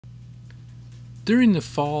During the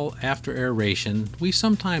fall after aeration, we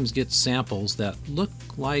sometimes get samples that look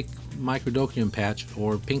like microdochium patch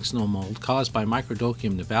or pink snow mold caused by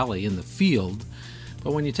microdochium nivalis in the field,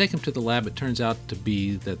 but when you take them to the lab it turns out to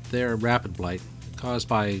be that they're rapid blight caused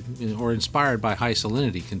by or inspired by high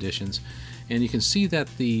salinity conditions, and you can see that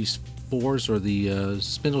the spores or the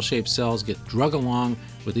spindle-shaped cells get drug along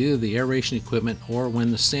with either the aeration equipment or when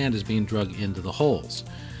the sand is being drug into the holes.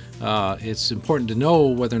 It's important to know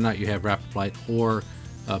whether or not you have rapid blight or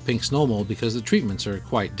pink snow mold because the treatments are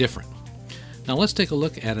quite different. Now let's take a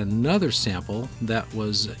look at another sample that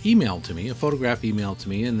was emailed to me, a photograph emailed to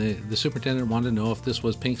me, and the superintendent wanted to know if this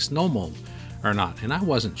was pink snow mold or not. And I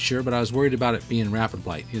wasn't sure, but I was worried about it being rapid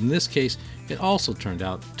blight. In this case, it also turned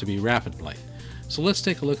out to be rapid blight. So let's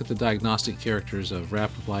take a look at the diagnostic characters of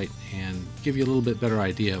rapid blight and give you a little bit better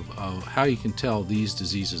idea of how you can tell these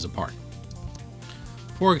diseases apart.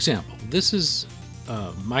 For example, this is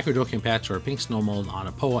microdochium patch or pink snow mold on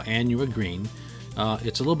a Poa annua green.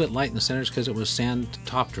 It's a little bit light in the centers because it was sand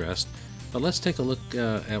top dressed, but let's take a look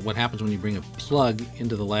at what happens when you bring a plug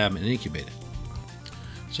into the lab and incubate it.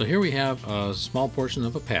 So here we have a small portion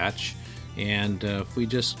of a patch, and if we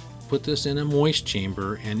just put this in a moist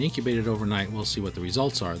chamber and incubate it overnight, we'll see what the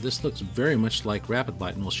results are. This looks very much like rapid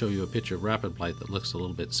blight, and we'll show you a picture of rapid blight that looks a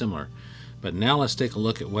little bit similar. But now let's take a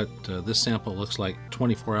look at what this sample looks like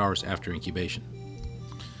 24 hours after incubation.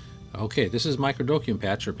 Okay, this is microdochium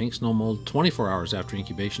patch or pink snow mold 24 hours after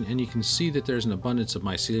incubation, and you can see that there's an abundance of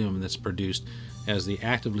mycelium that's produced as the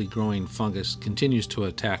actively growing fungus continues to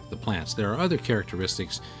attack the plants. There are other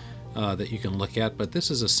characteristics that you can look at, but this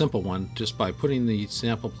is a simple one. Just by putting the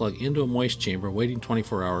sample plug into a moist chamber, waiting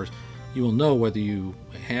 24 hours, you will know whether you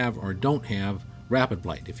have or don't have rapid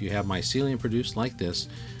blight. If you have mycelium produced like this,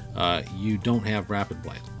 you don't have rapid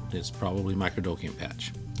blight. It's probably microdochium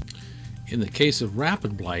patch. In the case of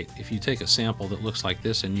rapid blight, if you take a sample that looks like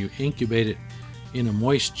this and you incubate it in a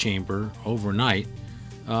moist chamber overnight,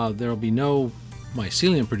 there will be no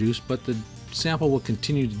mycelium produced, but the sample will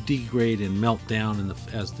continue to degrade and melt down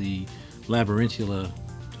as the labyrinthula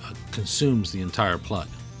consumes the entire plug.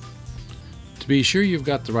 To be sure you've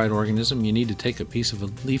got the right organism, you need to take a piece of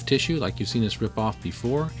a leaf tissue like you've seen us rip off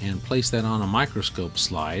before and place that on a microscope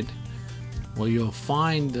slide. Well, you'll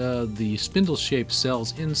find the spindle-shaped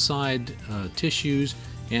cells inside tissues,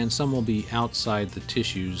 and some will be outside the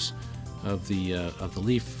tissues of the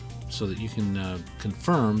leaf, so that you can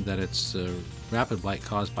confirm that it's rapid blight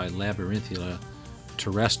caused by Labyrinthula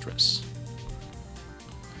terrestris.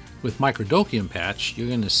 With microdochium patch, you're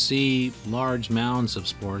going to see large mounds of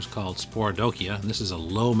spores called sporodochia, and this is a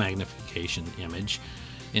low magnification image.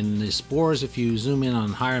 In the spores, if you zoom in on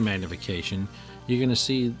higher magnification, you're going to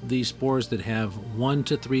see these spores that have 1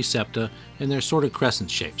 to 3 septa, and they're sort of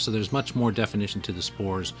crescent shaped, so there's much more definition to the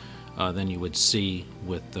spores than you would see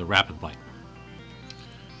with the rapid blight.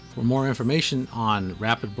 For more information on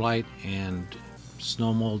rapid blight and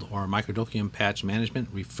snow mold or microdochium patch management,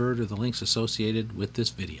 refer to the links associated with this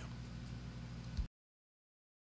video.